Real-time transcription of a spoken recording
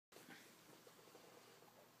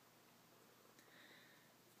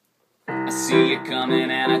see you coming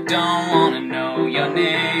and I don't wanna know your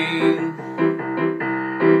name.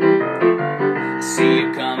 I see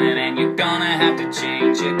you coming and you're gonna have to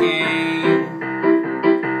change your game.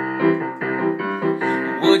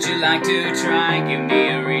 Would you like to try? Give me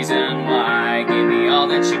a reason why. Give me all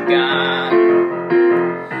that you got.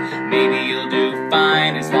 Maybe you'll do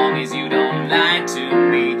fine as long as you don't lie to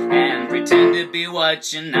me and pretend to be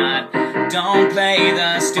what you're not. Don't play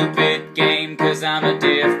the stupid game, 'cause I'm a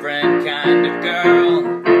different kind of girl.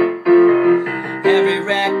 Every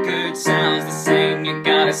record sounds the same, you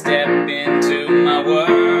gotta step into my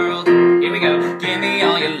world. Here we go. Give me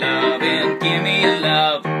all your love and give me your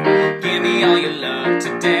love. Give me all your love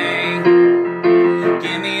today.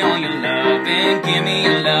 Give me all your love and give me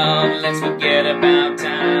your love. Let's forget about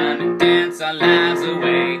time and dance our lives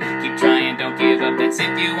away. Keep trying, don't give up, that's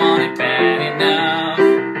if you want it bad enough.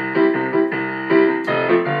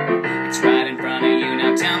 It's right in front of you,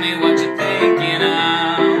 now tell me what you're thinking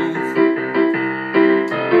of.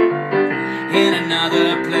 In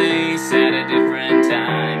another place at a different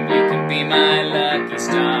time, you can be my lucky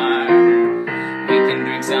star. We can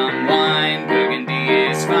drink some wine, burgundy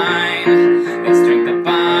is fine. Let's drink the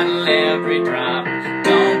bottle every drop.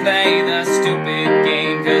 Don't play the stupid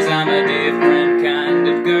game, 'cause I'm a different kind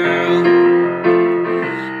of girl.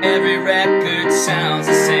 Every record sounds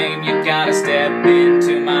the same, you gotta step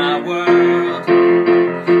into my world.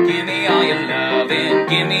 Give me all your love and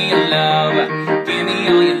give me your love. Give me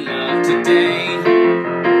all your love today.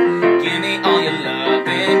 Give me all your love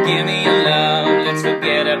and give me your love. Let's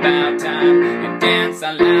forget about time and dance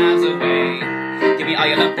our lives away. Give me all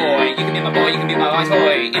your love, boy. You can be my boy, you can be my wife's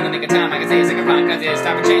boy. In the nick of time, I can say a second rhyme, 'cause it's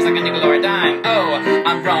time for change like a nickel or a dime. Oh,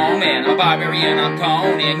 I'm Roman, I'm a barbarian, I'm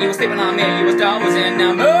Conan. You was sleeping on me, you was dozing.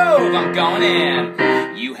 Now move, I'm going in.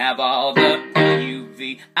 You have all the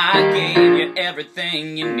LUV, I gave you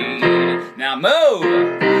everything you need. Now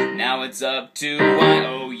move. Now it's up to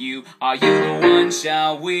YOU. Are you the one?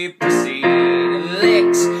 Shall we proceed?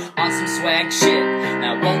 Licks on some swag shit.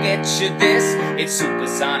 Now won't get you this. It's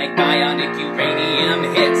supersonic, bionic,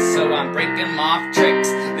 uranium hits. So I'm breaking off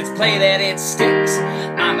tricks. Let's play that it sticks.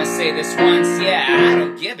 I'ma say this once, yeah, I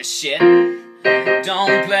don't give a shit.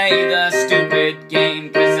 Don't play the stupid game,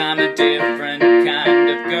 'cause I'm a different